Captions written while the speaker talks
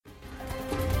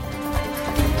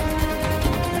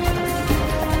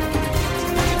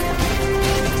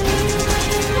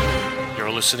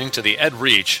listening to the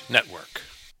EdReach Network.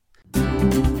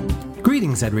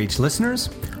 Greetings, EdReach listeners.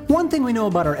 One thing we know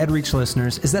about our EdReach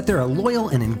listeners is that they're a loyal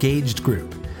and engaged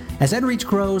group. As EdReach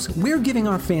grows, we're giving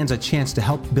our fans a chance to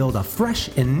help build a fresh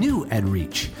and new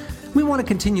EdReach. We want to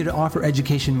continue to offer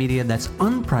education media that's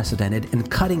unprecedented and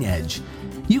cutting edge.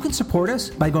 You can support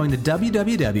us by going to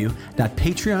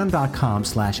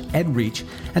www.patreon.com/edreach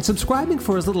and subscribing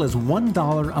for as little as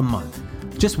 $1 a month.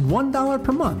 Just $1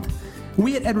 per month.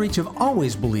 We at EdReach have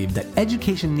always believed that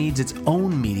education needs its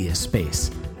own media space.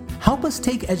 Help us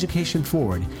take education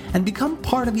forward and become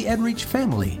part of the EdReach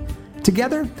family.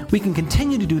 Together, we can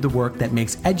continue to do the work that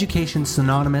makes education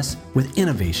synonymous with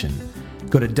innovation.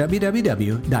 Go to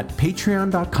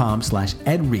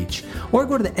www.patreon.com/edreach or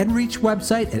go to the EdReach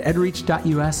website at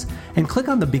edreach.us and click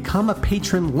on the Become a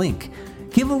Patron link.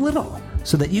 Give a little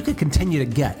so that you can continue to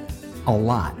get a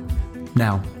lot.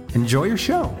 Now, enjoy your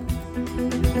show.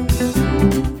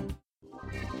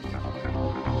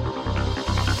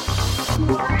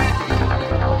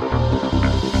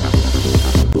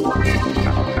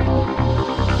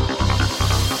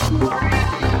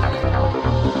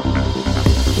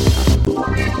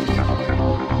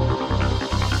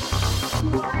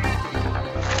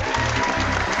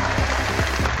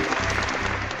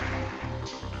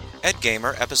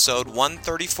 EdGamer, episode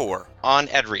 134 on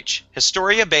EdReach.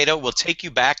 Historia Beta will take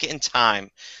you back in time.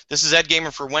 This is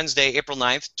EdGamer for Wednesday, April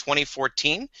 9th,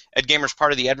 2014. EdGamer is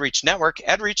part of the EdReach network,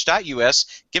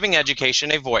 edreach.us, giving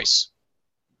education a voice.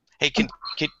 Hey, yeah,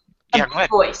 go ahead.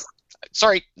 Voice.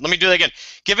 Sorry, let me do that again.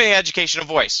 Giving education a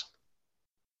voice.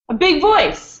 A big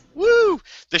voice. Woo!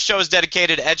 This show is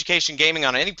dedicated to education gaming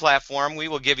on any platform. We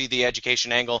will give you the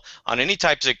education angle on any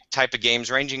type of games,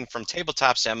 ranging from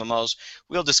tabletops to MMOs.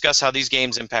 We'll discuss how these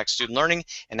games impact student learning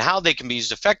and how they can be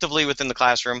used effectively within the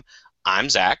classroom. I'm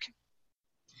Zach.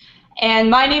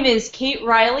 And my name is Kate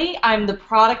Riley. I'm the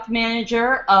product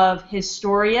manager of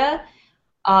Historia,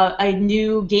 a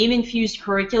new game-infused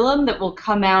curriculum that will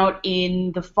come out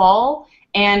in the fall.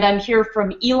 And I'm here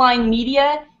from Eline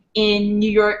Media in New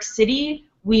York City.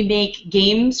 We make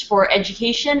games for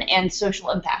education and social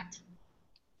impact.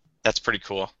 That's pretty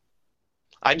cool.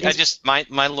 I just my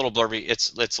little blurby.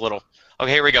 It's little.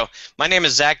 Okay, here we go. My name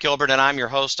is Zach Gilbert, and I'm your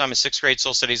host. I'm a 6th grade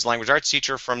social studies language arts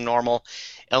teacher from Normal,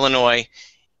 Illinois.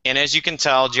 And as you can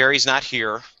tell, Jerry's not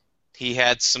here. He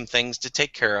had some things to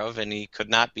take care of, and he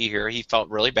could not be here. He felt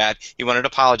really bad. He wanted to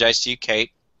apologize to you, Kate.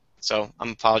 So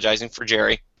I'm apologizing for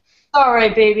Jerry. All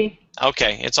right, baby.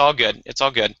 Okay, it's all good. It's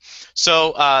all good.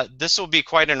 So this will be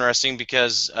quite interesting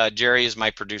because Jerry is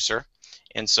my producer,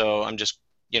 and so I'm just,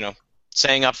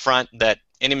 saying up front that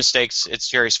any mistakes, it's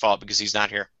Jerry's fault because he's not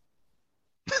here.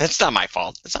 It's not my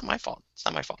fault. It's not my fault. It's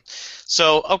not my fault.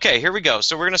 So, okay, here we go.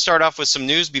 So we're going to start off with some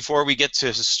news before we get to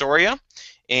Historia,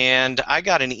 and I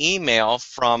got an email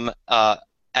from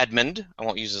Edmund. I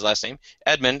won't use his last name.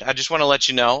 Edmund, I just want to let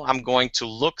you know I'm going to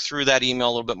look through that email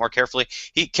a little bit more carefully.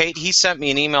 Kate, he sent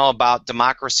me an email about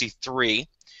Democracy 3,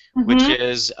 which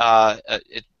is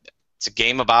it's a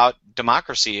game about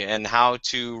democracy and how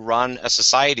to run a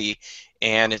society,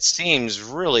 and it seems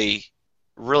really,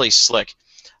 really slick.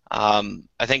 I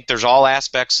think there's all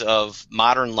aspects of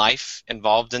modern life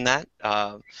involved in that,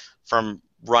 from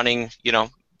running,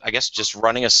 I guess just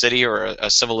running a city or a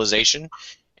civilization.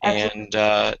 And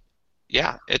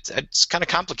yeah, it's kind of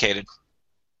complicated.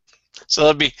 So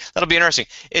that'll be interesting.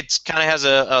 It kind of has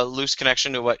a loose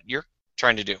connection to what you're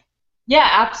trying to do. Yeah,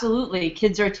 absolutely.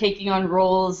 Kids are taking on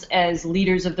roles as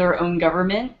leaders of their own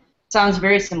government. Sounds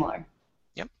very similar.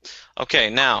 Yep. Okay,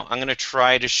 now I'm going to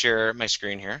try to share my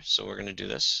screen here. So we're going to do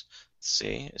this. Let's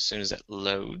see, as soon as that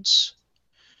loads.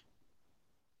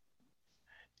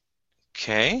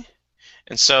 Okay.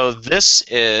 And so this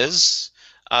is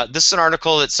an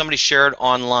article that somebody shared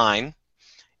online,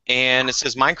 and it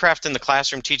says Minecraft in the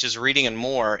classroom teaches reading and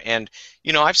more. And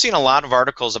I've seen a lot of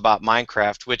articles about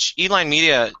Minecraft, which Eline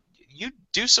Media, you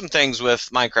do some things with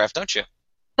Minecraft, don't you?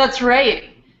 That's right.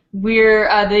 We're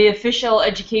the official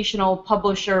educational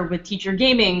publisher with Teacher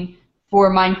Gaming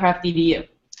for Minecraft EDU.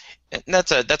 And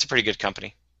that's a pretty good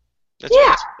company.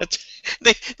 Yeah.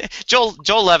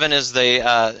 Joel Levin is the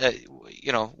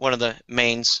one of the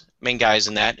main guys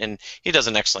in that, and he does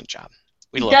an excellent job.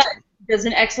 We love him. He does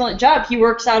an excellent job. He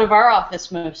works out of our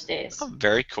office most days. Oh,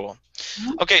 very cool.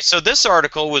 Okay, so this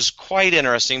article was quite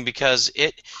interesting because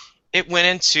it went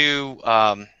into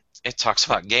it talks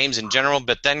about games in general,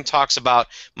 but then talks about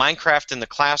Minecraft in the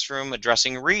classroom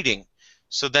addressing reading.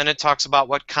 So then it talks about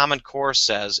what Common Core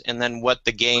says, and then what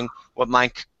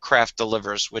Minecraft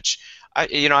delivers, which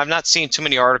I've not seen too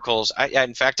many articles.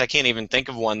 In fact, I can't even think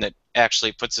of one that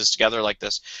actually puts this together like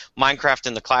this. Minecraft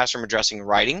in the classroom addressing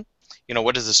writing,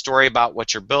 what is the story about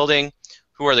what you're building?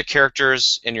 Who are the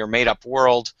characters in your made-up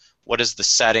world? What is the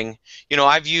setting?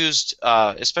 I've used,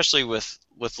 especially with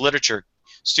literature,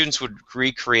 students would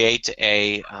recreate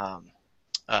a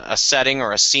setting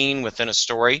or a scene within a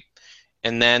story,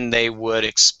 and then they would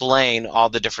explain all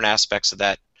the different aspects of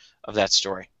that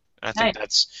story. And I think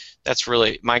that's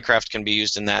really, Minecraft can be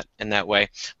used in that way.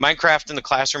 Minecraft in the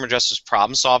classroom addresses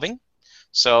problem solving,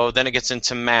 so then it gets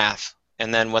into math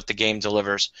and then what the game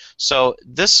delivers. So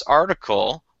this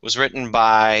article was written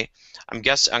by, I'm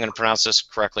going to pronounce this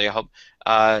correctly, I hope,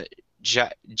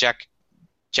 Jackie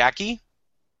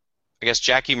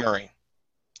Murray,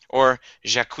 or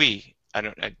Jacques.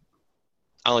 I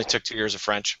only took 2 years of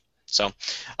French. So,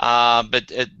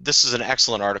 but this is an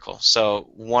excellent article. So,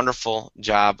 wonderful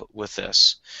job with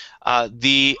this.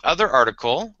 The other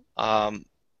article,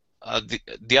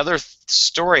 the other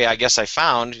story I guess I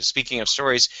found, speaking of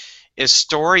stories, is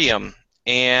Storium.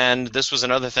 And this was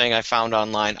another thing I found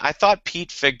online. I thought Pete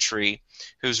Figtree,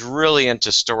 who's really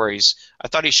into stories, I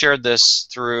thought he shared this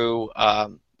through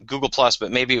Google+,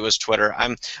 but maybe it was Twitter.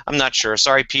 I'm not sure.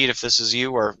 Sorry, Pete, if this is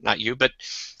you or not you, but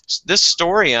this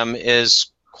Storium is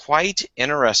quite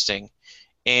interesting,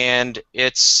 and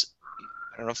it's,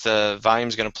 I don't know if the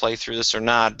volume's going to play through this or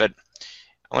not, but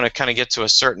I want to kind of get to a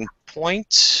certain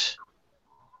point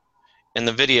in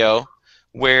the video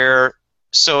where,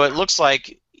 so it looks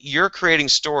like you're creating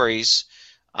stories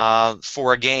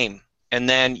for a game, and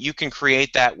then you can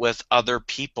create that with other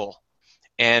people,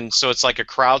 and so it's like a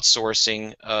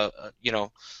crowdsourcing,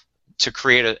 to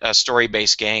create a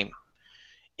story-based game.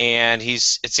 And it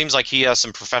seems like he has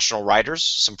some professional writers,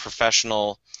 some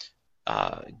professional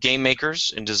game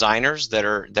makers and designers that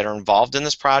are involved in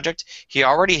this project. He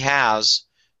already has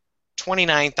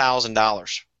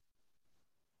 $29,000.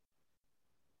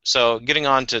 So getting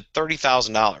on to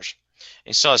 $30,000.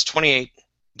 He still has 28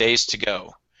 days to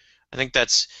go. I think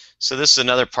that's, so this is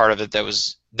another part of it that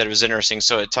was interesting.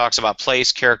 So it talks about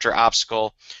place, character,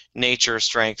 obstacle, nature,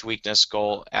 strength, weakness,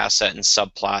 goal, asset, and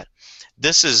subplot.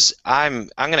 This is, I'm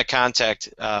going to contact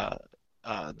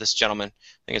this gentleman.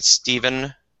 I think it's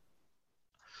Stephen.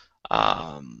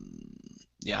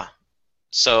 Yeah.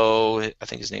 So I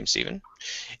think his name's Stephen,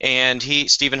 and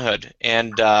Stephen Hood,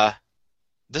 and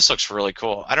this looks really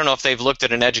cool. I don't know if they've looked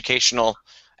at an educational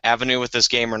avenue with this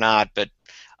game or not, but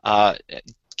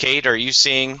Kate, are you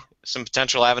seeing some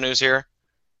potential avenues here?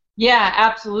 Yeah,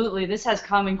 absolutely. This has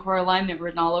Common Core alignment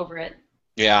written all over it.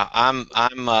 Yeah,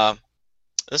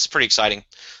 this is pretty exciting.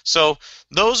 So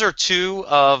those are two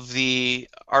of the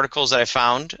articles that I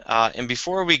found. And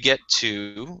before we get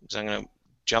to, so I'm going to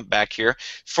jump back here,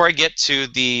 before I get to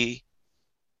the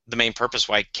main purpose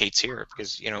why Kate's here,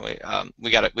 because we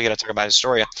got to talk about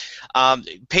Historia.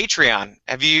 Patreon.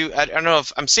 Have you? I don't know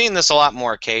if I'm seeing this a lot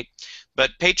more, Kate,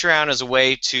 but Patreon is a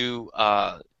way to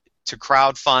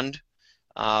crowdfund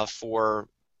for,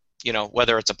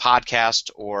 whether it's a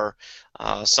podcast or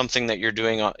something that you're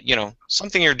doing,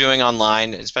 something you're doing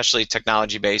online, especially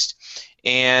technology-based,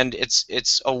 and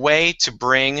it's a way to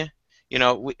bring,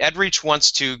 EdReach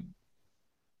wants to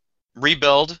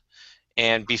rebuild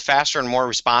and be faster and more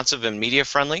responsive and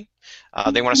media-friendly.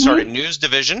 They want to start a news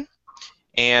division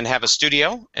and have a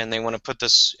studio, and they want to put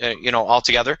this, all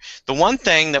together. The one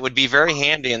thing that would be very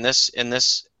handy in this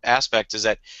aspect is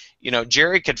that,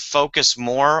 Jerry could focus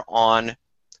more on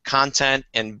content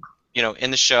and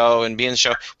in the show and be in the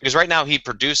show, because right now he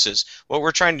produces. What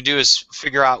we're trying to do is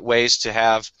figure out ways to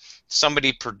have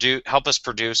somebody help us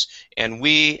produce, and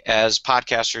we as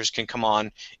podcasters can come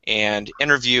on and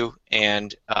interview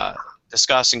and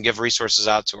discuss and give resources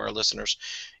out to our listeners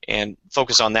and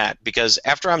focus on that. Because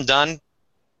after I'm done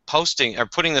posting or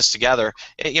putting this together,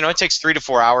 it takes 3 to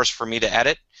 4 hours for me to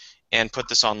edit and put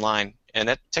this online, and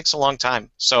it takes a long time.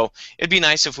 So it'd be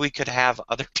nice if we could have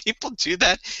other people do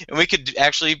that, and we could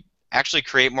actually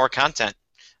create more content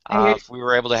if we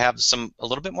were able to have a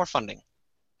little bit more funding.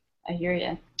 I hear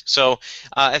you. So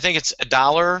I think it's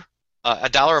 $1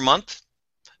 a month,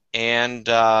 and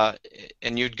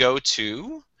you'd go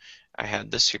to, I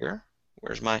had this here.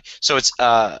 Where's my? So it's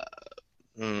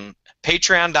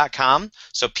Patreon.com.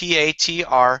 So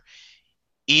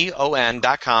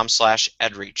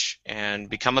patreon.com/edreach, and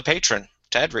become a patron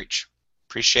to EdReach.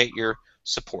 Appreciate your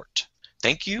support.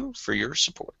 Thank you for your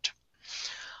support.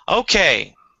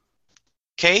 Okay,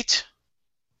 Kate,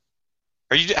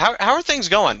 how are things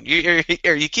going?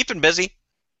 Are you keeping busy?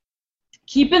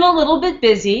 Keeping a little bit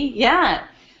busy, yeah.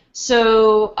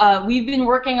 So we've been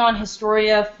working on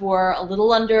Historia for a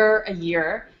little under a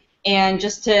year, and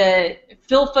just to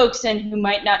fill folks in who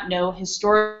might not know,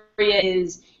 Historia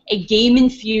is a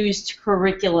game-infused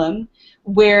curriculum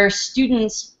where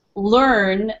students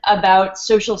learn about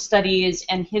social studies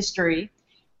and history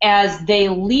as they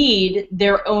lead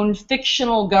their own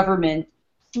fictional government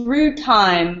through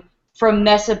time from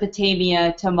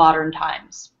Mesopotamia to modern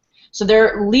times. So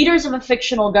they're leaders of a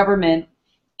fictional government,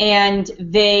 and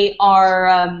they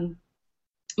are,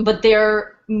 but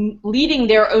they're leading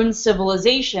their own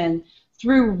civilization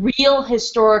through real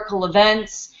historical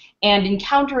events and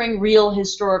encountering real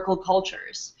historical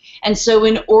cultures. And so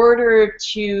in order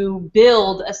to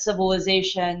build a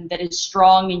civilization that is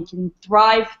strong and can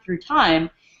thrive through time,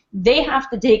 they have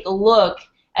to take a look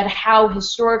at how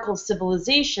historical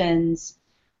civilizations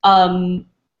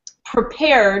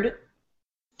prepared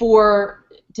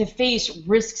to face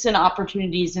risks and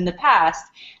opportunities in the past,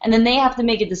 and then they have to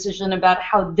make a decision about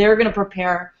how they're going to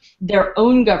prepare their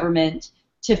own government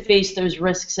to face those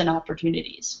risks and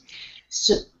opportunities.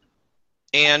 So,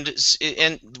 and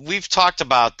we've talked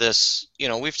about this.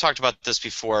 We've talked about this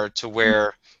before, to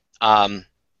where,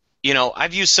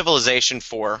 I've used Civilization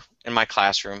 4 in my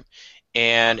classroom,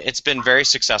 and it's been very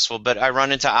successful, but I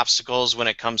run into obstacles when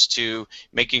it comes to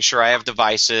making sure I have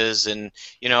devices, and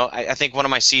I think one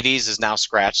of my CDs is now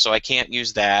scratched, so I can't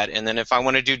use that. And then if I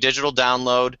want to do digital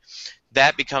download,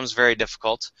 that becomes very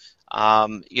difficult. How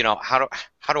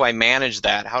do I manage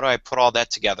that? How do I put all that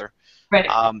together? Right.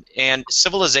 And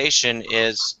Civilization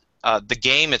is the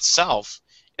game itself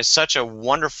is such a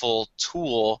wonderful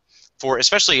tool for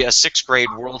especially a 6th grade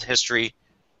world history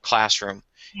classroom.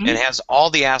 Mm-hmm. And it has all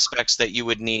the aspects that you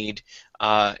would need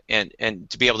and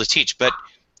to be able to teach. But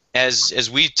as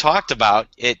we talked about,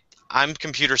 I'm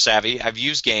computer savvy. I've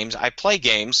used games. I play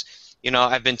games.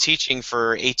 I've been teaching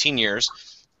for 18 years.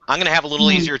 I'm going to have a little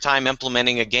easier time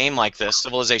implementing a game like this,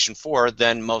 Civilization 4,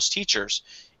 than most teachers.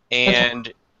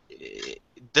 And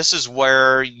this is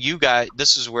where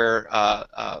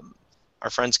our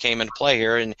friends came into play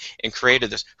here and created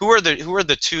this. Who are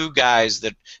the two guys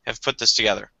that have put this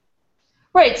together?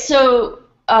 Right, so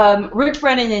Rick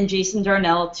Brennan and Jason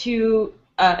Darnell, two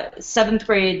 7th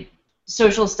grade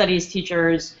social studies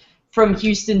teachers from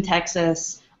Houston,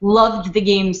 Texas, loved the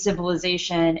game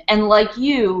Civilization, and like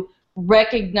you,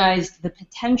 recognized the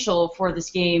potential for this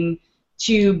game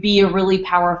to be a really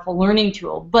powerful learning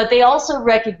tool. But they also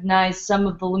recognized some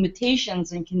of the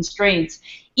limitations and constraints,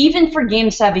 even for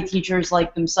game-savvy teachers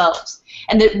like themselves,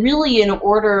 and that really in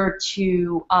order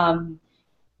to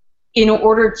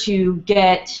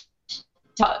get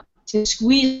to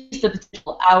squeeze the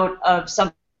potential out of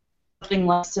something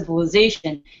like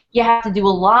Civilization, you have to do a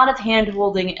lot of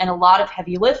hand-holding and a lot of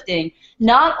heavy lifting,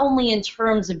 not only in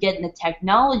terms of getting the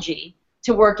technology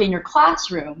to work in your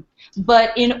classroom,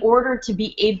 but in order to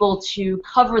be able to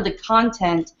cover the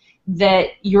content that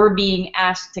you're being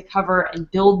asked to cover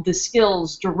and build the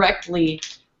skills directly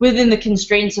within the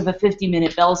constraints of a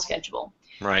 50-minute bell schedule.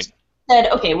 Right.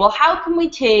 Said, okay, well, how can we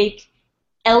take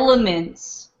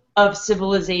elements of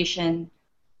Civilization,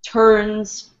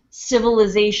 turns,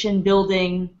 civilization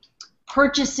building,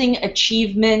 purchasing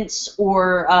achievements,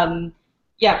 or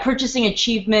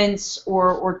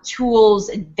tools,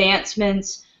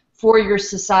 advancements for your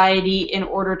society in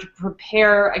order to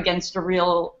prepare against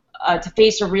to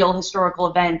face a real historical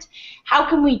event? How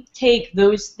can we take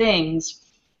those things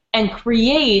and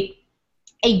create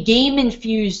a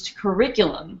game-infused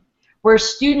curriculum where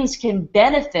students can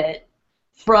benefit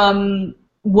from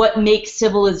what makes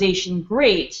Civilization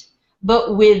great,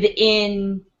 but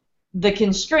within the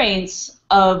constraints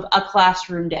of a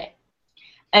classroom day?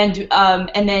 And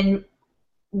then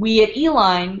we at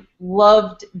Eline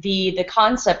loved the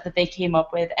concept that they came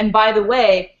up with. And by the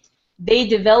way, they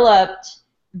developed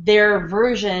their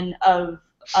version of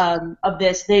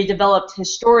this. They developed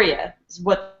Historia, is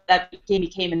what that game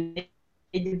became, and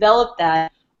they developed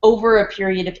that over a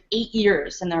period of 8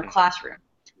 years in their classroom.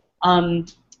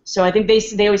 So I think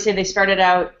they always say they started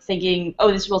out thinking,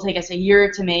 oh, this will take us a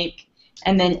year to make,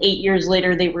 and then 8 years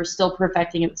later they were still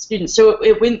perfecting it with students. So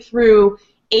it went through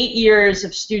 8 years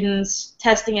of students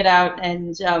testing it out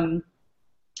and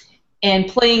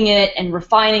playing it and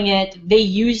refining it. They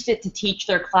used it to teach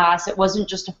their class. It wasn't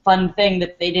just a fun thing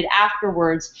that they did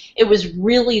afterwards. It was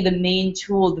really the main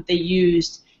tool that they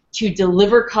used to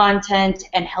deliver content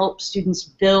and help students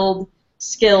build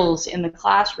skills in the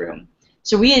classroom.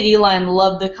 So we at Eline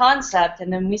loved the concept,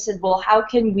 and then we said, well, how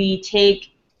can we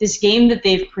take this game that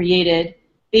they've created,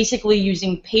 basically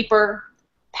using paper,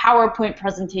 PowerPoint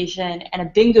presentation, and a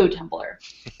bingo tumbler.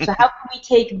 So how can we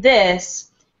take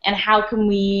this and how can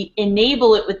we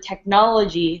enable it with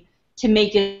technology to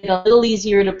make it a little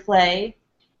easier to play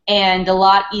and a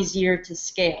lot easier to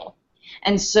scale?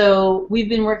 And so we've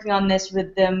been working on this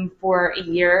with them for a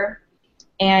year,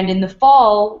 And in the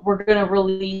fall, we're going to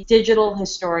release Digital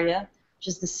Historia, which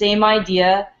is the same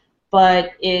idea,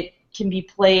 but it can be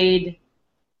played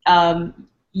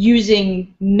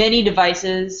using many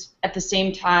devices at the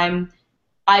same time: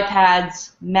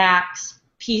 iPads, Macs,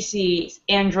 PCs,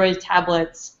 Android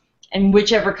tablets, and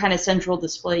whichever kind of central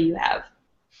display you have.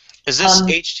 Is this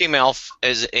HTML?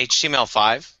 Is it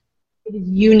HTML5? It is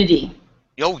Unity.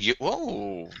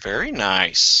 Whoa, very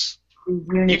nice.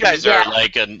 Unity. You guys are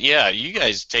you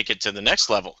guys take it to the next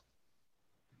level.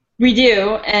 We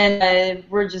do, and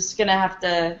we're just going to have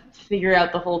to figure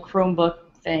out the whole Chromebook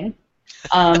thing.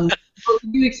 But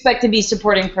we do expect to be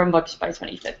supporting Chromebooks by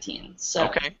 2015. So.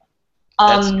 Okay.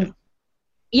 That's good.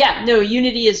 Yeah, no,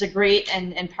 Unity is a great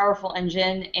and powerful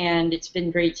engine, and it's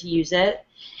been great to use it.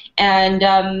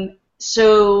 And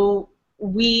so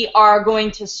we are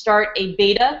going to start a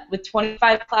beta with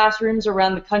 25 classrooms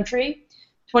around the country.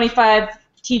 25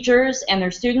 teachers and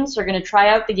their students are going to try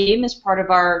out the game as part of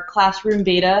our classroom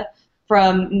beta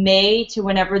from May to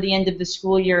whenever the end of the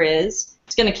school year is.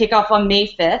 It's going to kick off on May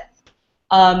 5th.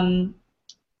 And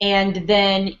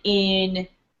then in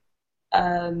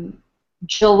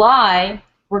July,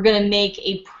 we're going to make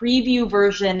a preview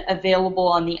version available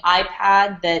on the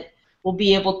iPad that will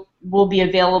be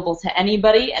available to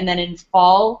anybody, and then in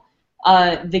fall,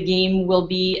 the game will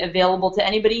be available to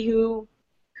anybody who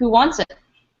wants it.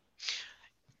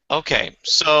 Okay,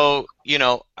 so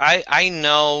I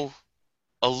know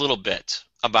a little bit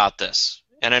about this,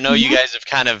 and I know you guys have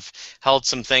kind of held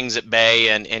some things at bay,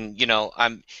 and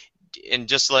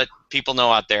just let people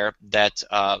know out there that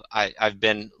I've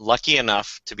been lucky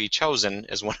enough to be chosen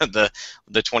as one of the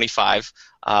 25.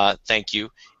 Thank you.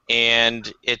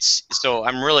 And so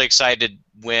I'm really excited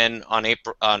when on May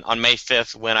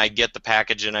 5th, when I get the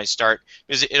package and I start,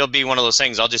 because it'll be one of those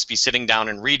things. I'll just be sitting down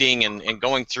and reading and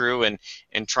going through and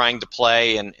trying to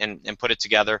play and put it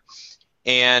together.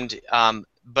 And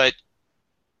but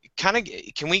kind of,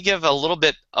 can we give a little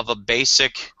bit of a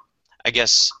basic, I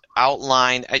guess,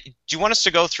 outline? Do you want us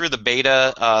to go through the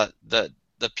beta, the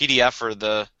PDF or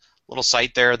the little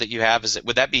site there that you have?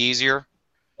 Would that be easier?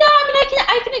 No, I mean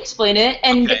I can explain it,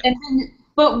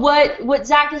 but what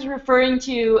Zach is referring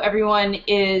to, everyone,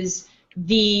 is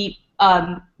the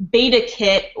beta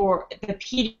kit or the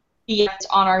PDF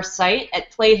on our site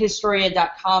at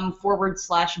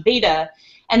playhistoria.com/beta,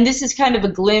 and this is kind of a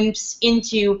glimpse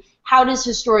into how does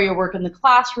Historia work in the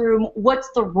classroom, what's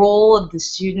the role of the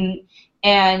student,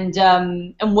 and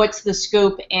what's the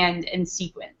scope and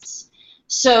sequence.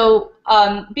 So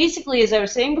basically, as I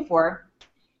was saying before,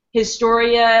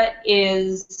 Historia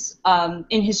is,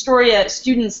 in Historia,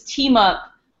 students team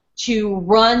up to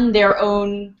run their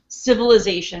own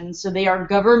civilization, so they are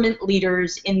government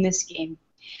leaders in this game.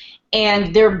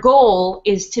 And their goal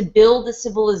is to build a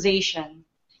civilization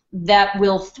that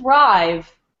will thrive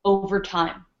over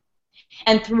time.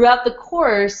 And throughout the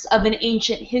course of an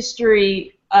ancient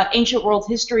world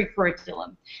history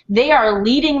curriculum, they are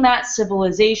leading that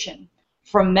civilization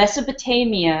from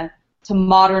Mesopotamia to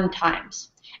modern times.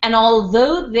 And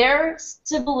although their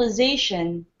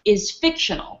civilization is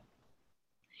fictional,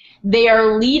 they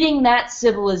are leading that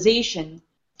civilization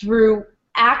through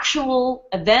actual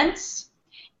events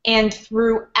and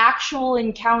through actual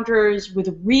encounters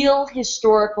with real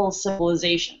historical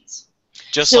civilizations.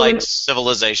 Just like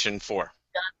Civilization 4.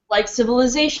 Like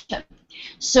Civilization.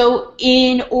 So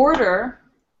in order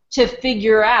to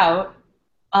figure out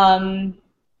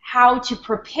how to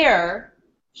prepare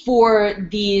for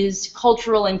these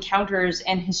cultural encounters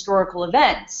and historical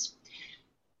events,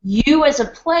 you as a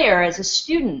player, as a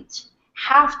student,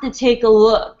 have to take a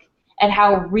look at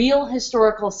how real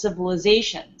historical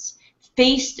civilizations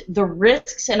faced the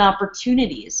risks and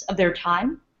opportunities of their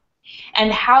time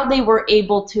and how they were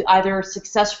able to either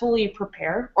successfully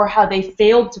prepare or how they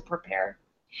failed to prepare.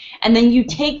 And then you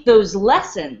take those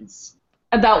lessons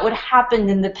about what happened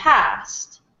in the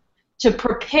past to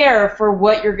prepare for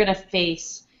what you're going to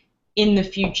face in the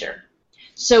future.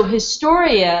 So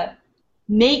Historia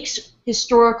makes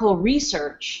historical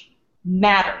research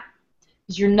matter,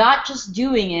 because you're not just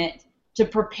doing it to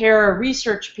prepare a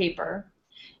research paper,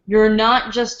 you're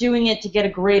not just doing it to get a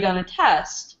grade on a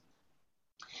test,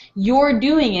 you're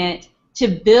doing it to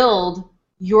build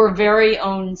your very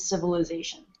own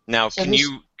civilization. Now, so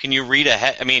can you read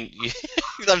ahead? I mean,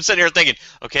 I'm sitting here thinking,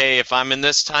 okay, if I'm in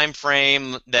this time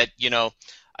frame that,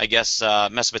 I guess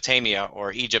Mesopotamia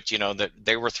or Egypt, that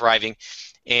they were thriving,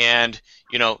 and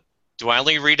do I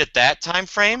only read at that time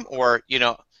frame, or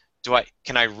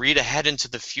can I read ahead into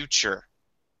the future?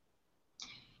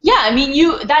 Yeah, I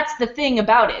mean, that's the thing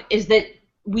about it, is that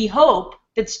we hope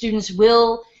that students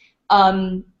will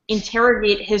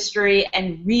interrogate history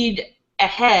and read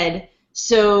ahead,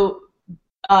 so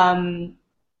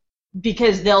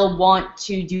because they'll want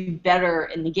to do better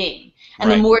in the game. And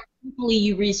Right. the more deeply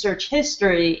you research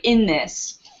history in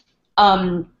this,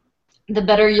 the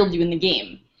better you'll do in the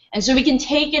game. And so we can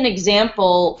take an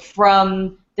example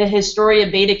from the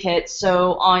Historia Beta Kit.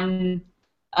 So on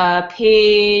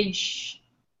page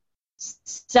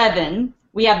 7,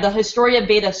 we have the Historia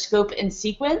Beta Scope and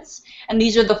Sequence, and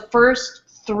these are the first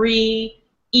 3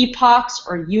 epochs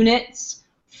or units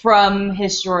from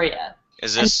Historia.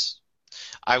 Is this?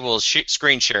 I will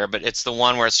screen share, but it's the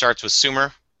one where it starts with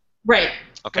Sumer. Right.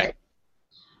 Okay. Right.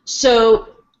 So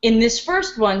in this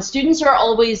first one, students are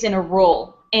always in a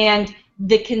role, and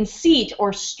the conceit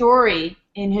or story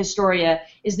in Historia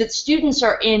is that students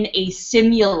are in a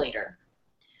simulator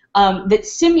that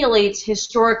simulates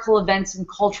historical events and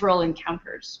cultural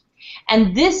encounters.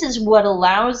 And this is what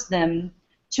allows them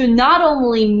to not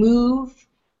only move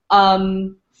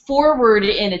forward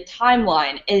in a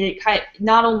timeline, and it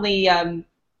not only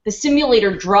the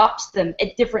simulator drops them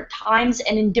at different times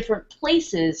and in different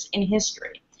places in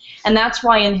history. And that's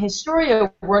why in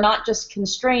Historia we're not just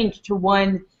constrained to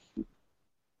one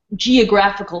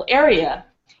geographical area.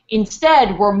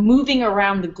 Instead, we're moving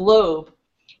around the globe,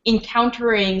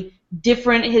 encountering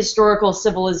different historical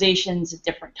civilizations at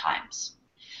different times.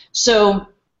 So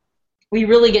we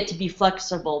really get to be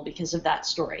flexible because of that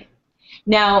story.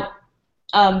 Now,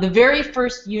 the very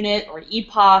first unit or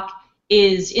epoch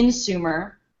is in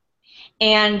Sumer,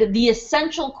 and the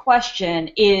essential question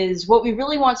is, what we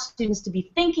really want students to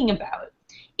be thinking about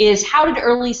is, how did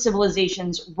early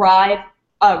civilizations rise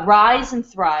and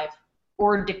thrive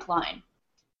or decline?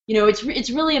 You know, it's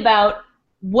really about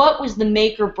what was the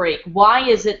make or break. Why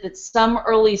is it that some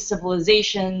early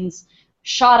civilizations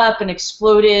shot up and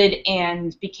exploded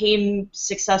and became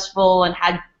successful and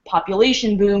had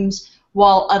population booms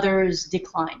while others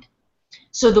declined?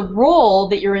 So the role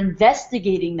that you're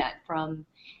investigating that from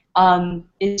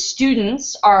is,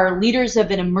 students are leaders of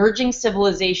an emerging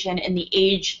civilization in the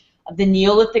age of the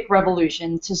Neolithic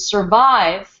Revolution. To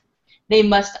survive, they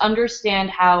must understand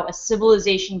how a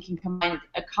civilization can combine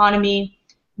economy,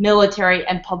 military,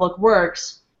 and public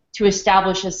works to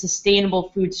establish a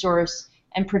sustainable food source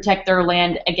and protect their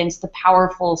land against the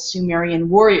powerful Sumerian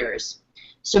warriors.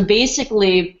 So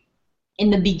basically, in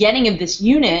the beginning of this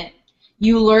unit,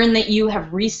 you learn that you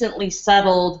have recently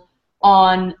settled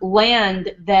on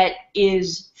land that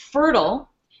is fertile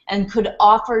and could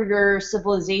offer your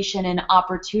civilization an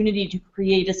opportunity to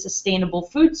create a sustainable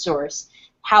food source.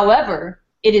 However,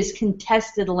 it is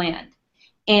contested land,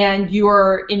 and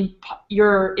your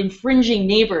infringing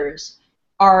neighbors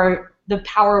are the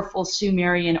powerful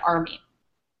Sumerian army.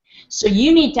 So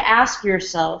you need to ask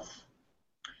yourself,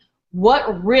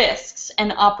 what risks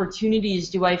and opportunities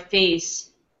do I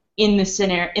face in this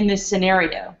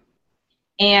scenario?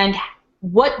 And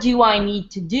what do I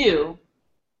need to do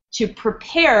to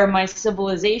prepare my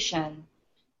civilization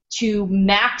to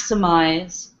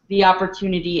maximize the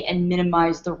opportunity and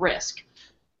minimize the risk?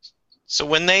 So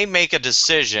when they make a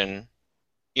decision,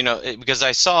 you know, because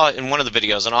I saw in one of the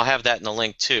videos, and I'll have that in the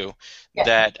link too, Yeah.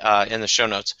 that in the show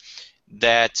notes,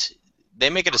 that they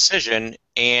make a decision,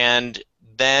 and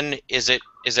then is it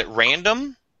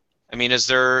random? I mean, is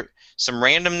there some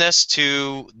randomness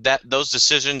to those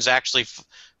decisions actually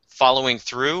following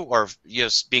through, or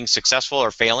being successful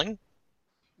or failing?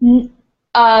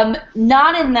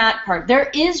 Not in that part.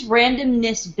 There is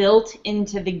randomness built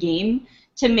into the game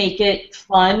to make it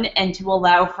fun and to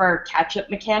allow for catch-up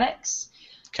mechanics.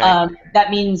 Okay. That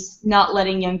means not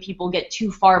letting young people get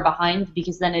too far behind,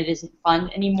 because then it isn't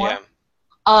fun anymore.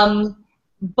 Yeah.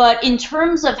 But in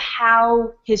terms of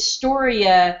how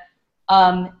Historia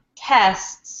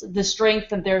tests the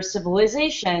strength of their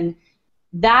civilization,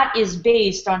 that is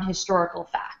based on historical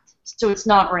fact. So it's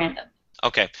not random.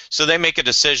 Okay. So they make a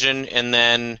decision, and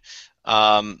then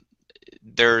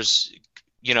there's,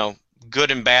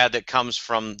 good and bad that comes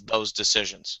from those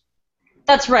decisions.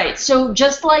 That's right. So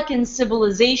just like in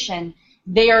Civilization,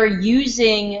 they are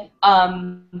using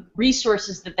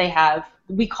resources that they have.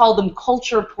 We call them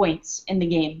culture points in the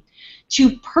game,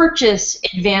 to purchase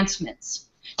advancements.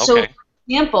 Okay. So, for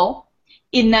example,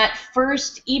 in that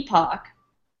first epoch,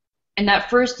 in that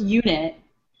first unit,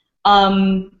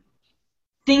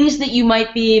 things that you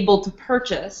might be able to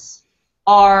purchase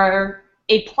are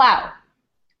a plow,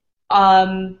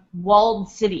 walled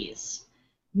cities,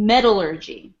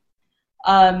 metallurgy,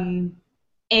 and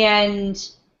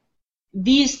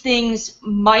these things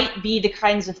might be the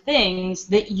kinds of things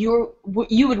that you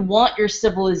would want your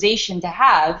civilization to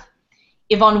have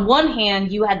if on one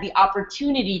hand you had the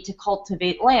opportunity to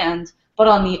cultivate land, but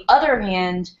on the other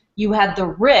hand you had the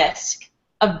risk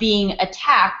of being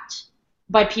attacked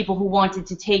by people who wanted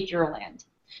to take your land.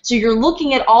 So you're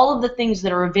looking at all of the things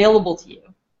that are available to you,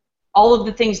 all of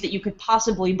the things that you could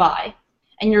possibly buy,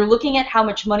 and you're looking at how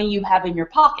much money you have in your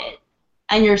pocket,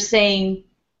 and you're saying,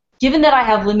 given that I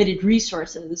have limited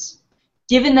resources,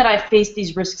 given that I face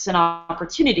these risks and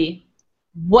opportunity,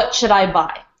 what should I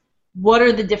buy? What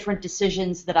are the different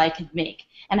decisions that I could make?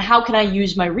 And how can I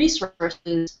use my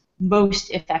resources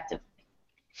most effectively?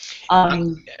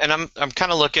 And I'm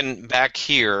kind of looking back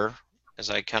here as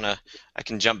I can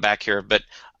jump back here, but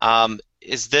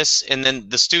is this, and then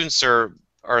the students are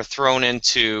thrown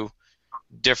into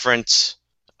different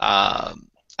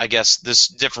I guess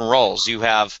different roles. You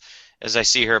have, as I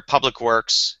see here, public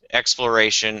works,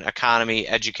 exploration, economy,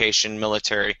 education,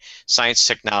 military, science,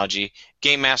 technology.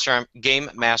 Game master,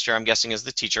 I'm guessing, is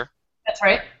the teacher. That's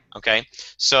right. Okay.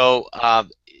 So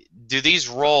do these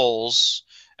roles,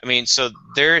 I mean, so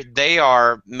they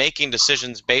are making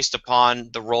decisions based upon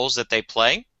the roles that they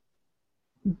play?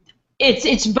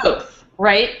 It's both,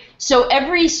 right? So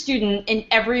every student in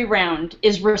every round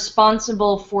is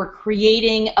responsible for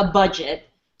creating a budget.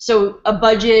 So a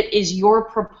budget is your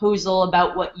proposal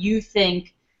about what you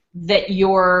think that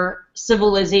your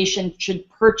civilization should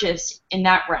purchase in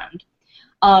that round.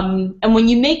 And when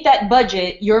you make that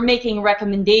budget, you're making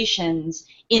recommendations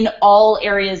in all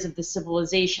areas of the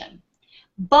civilization.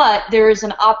 But there is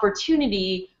an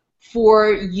opportunity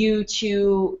for you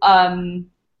to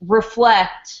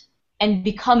reflect and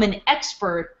become an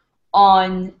expert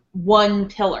on one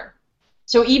pillar.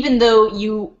 So even though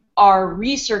you are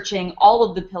researching all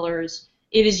of the pillars,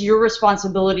 it is your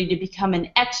responsibility to become an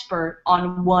expert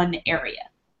on one area.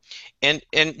 And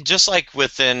just like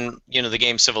within the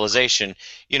game Civilization,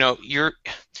 you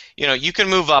can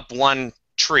move up one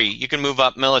tree, you can move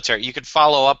up military, you could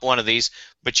follow up one of these,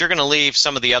 but you're going to leave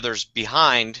some of the others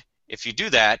behind if you do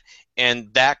that,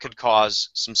 and that could cause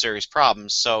some serious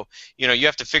problems. So you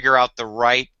have to figure out the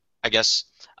right, I guess,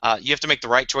 you have to make the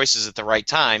right choices at the right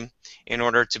time in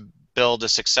order to build a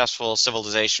successful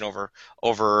civilization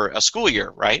over a school year,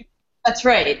 right? That's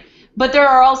right. But there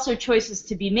are also choices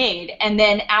to be made, and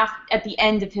then at the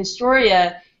end of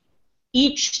Historia,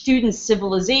 each student's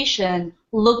civilization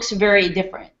looks very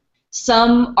different.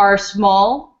 Some are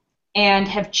small and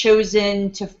have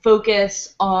chosen to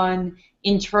focus on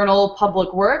internal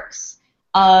public works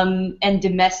and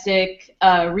domestic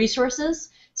resources.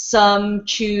 Some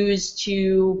choose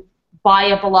to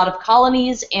buy up a lot of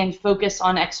colonies and focus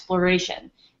on exploration.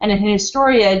 And in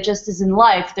Historia, just as in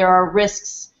life, there are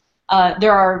risks,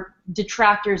 there are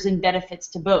detractors and benefits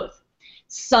to both.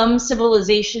 Some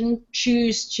civilizations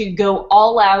choose to go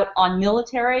all out on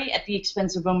military at the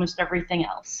expense of almost everything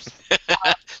else.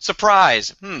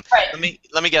 Surprise! Right.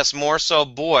 Let me guess, more so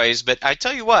boys. But I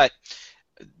tell you what,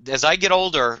 as I get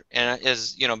older and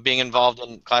as being involved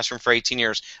in classroom for 18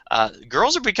 years,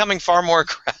 girls are becoming far more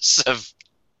aggressive.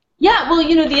 Yeah, well,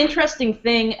 the interesting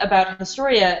thing about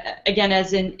Historia, again,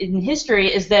 as in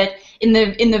history, is that in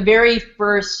the very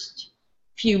first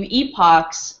few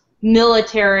epochs,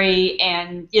 military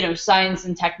and science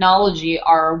and technology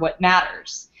are what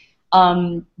matters.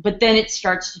 But then it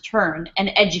starts to turn,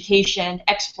 and education,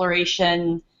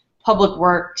 exploration, public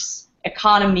works,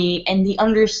 economy, and the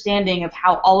understanding of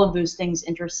how all of those things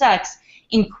intersects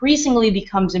increasingly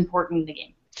becomes important in the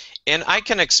game. And I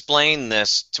can explain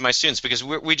this to my students because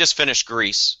we just finished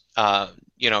Greece,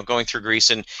 going through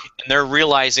Greece, and they're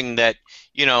realizing that,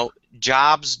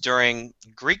 jobs during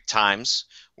Greek times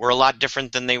were a lot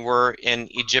different than they were in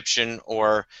Egyptian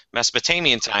or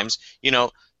Mesopotamian times.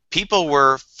 People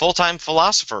were full-time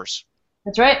philosophers.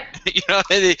 That's right.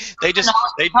 they just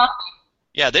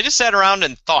sat around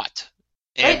and thought,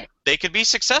 and right. They could be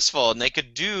successful, and they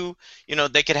could do,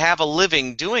 they could have a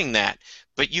living doing that.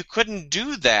 But you couldn't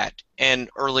do that in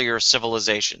earlier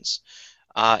civilizations,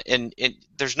 and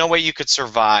there's no way you could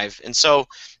survive. And so,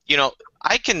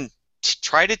 I can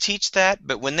try to teach that,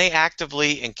 but when they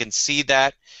actively and can see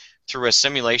that through a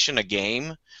simulation, a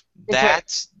game,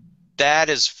 that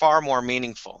is far more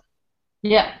meaningful.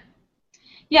 Yeah.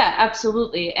 Yeah,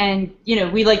 absolutely. And,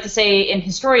 we like to say in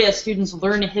Historia, students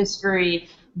learn history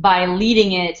by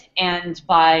leading it and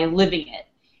by living it.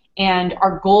 And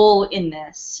our goal in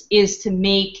this is to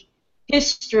make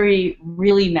history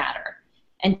really matter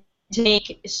and to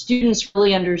make students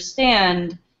really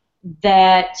understand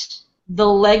that the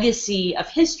legacy of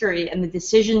history and the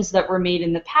decisions that were made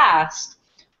in the past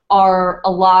are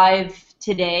alive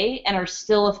today and are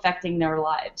still affecting their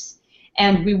lives.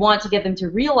 And we want to get them to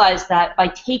realize that by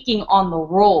taking on the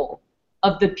role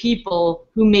of the people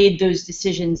who made those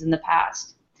decisions in the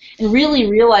past. And really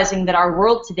realizing that our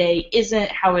world today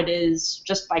isn't how it is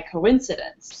just by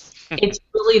coincidence. It's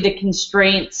really the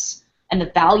constraints and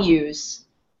the values,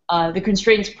 the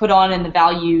constraints put on and the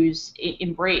values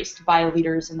embraced by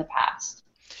leaders in the past.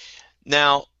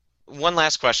 Now, one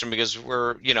last question, because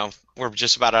we're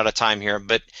just about out of time here.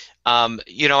 But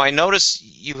I notice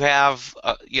you have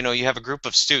a group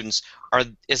of students.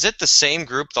 Is it the same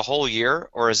group the whole year,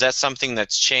 or is that something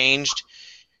that's changed?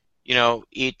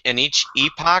 In each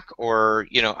epoch, or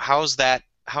how's that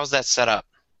set up?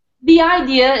 The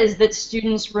idea is that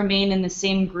students remain in the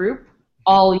same group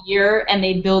all year, and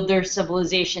they build their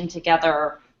civilization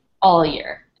together all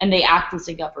year, and they act as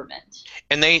a government.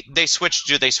 And they switch.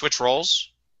 Do they switch roles?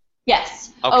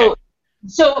 Yes. Okay. Oh,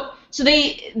 so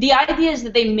the idea is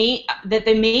that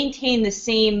they maintain the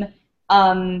same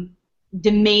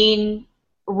domain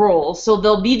role. So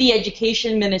they'll be the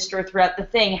education minister throughout the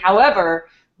thing. However,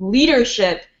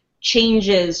 leadership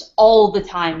changes all the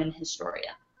time in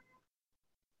Historia.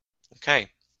 Okay.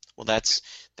 Well, that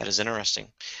is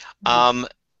interesting. I'm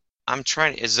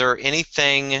trying. Is there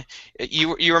anything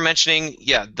you were mentioning?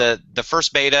 Yeah, the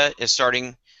first beta is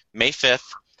starting May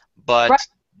 5th, but right.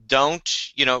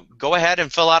 Don't go ahead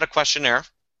and fill out a questionnaire.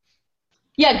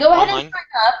 Yeah, go ahead online. And sign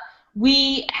up.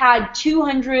 We had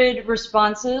 200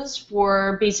 responses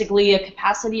for basically a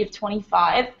capacity of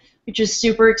 25, which is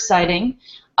super exciting.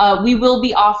 We will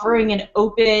be offering an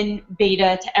open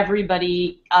beta to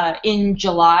everybody in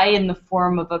July in the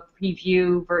form of a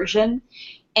preview version.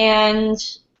 And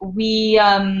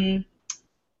and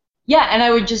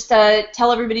I would just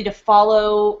tell everybody to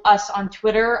follow us on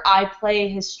Twitter. I play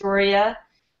Historia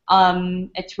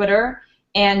at Twitter,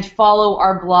 and follow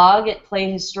our blog at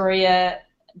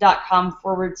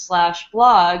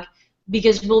playhistoria.com/blog,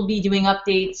 because we'll be doing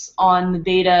updates on the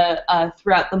beta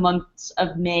throughout the months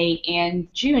of May and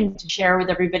June to share with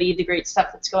everybody the great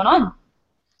stuff that's going on.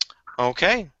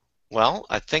 Okay. Well,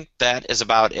 I think that is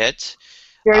about it.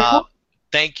 Very cool.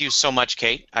 Thank you so much,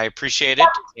 Kate. I appreciate it.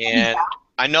 And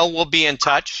I know we'll be in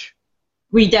touch.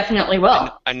 We definitely will.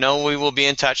 I know we will be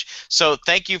in touch. So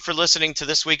thank you for listening to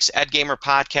this week's EdGamer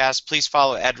podcast. Please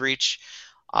follow EdReach.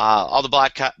 All the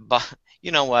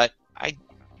you know what? I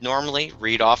normally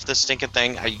read off this stinking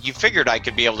thing. You figured I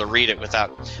could be able to read it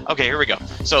without... Okay, here we go.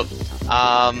 So,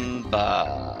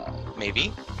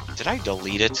 maybe. Did I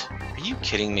delete it? Are you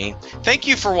kidding me? Thank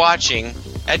you for watching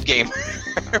EdGamer.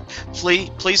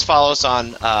 Please follow us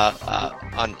on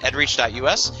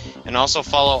edreach.us, and also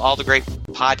follow all the great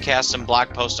podcasts and blog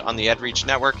posts on the EdReach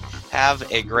network. Have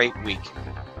a great week.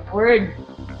 Word.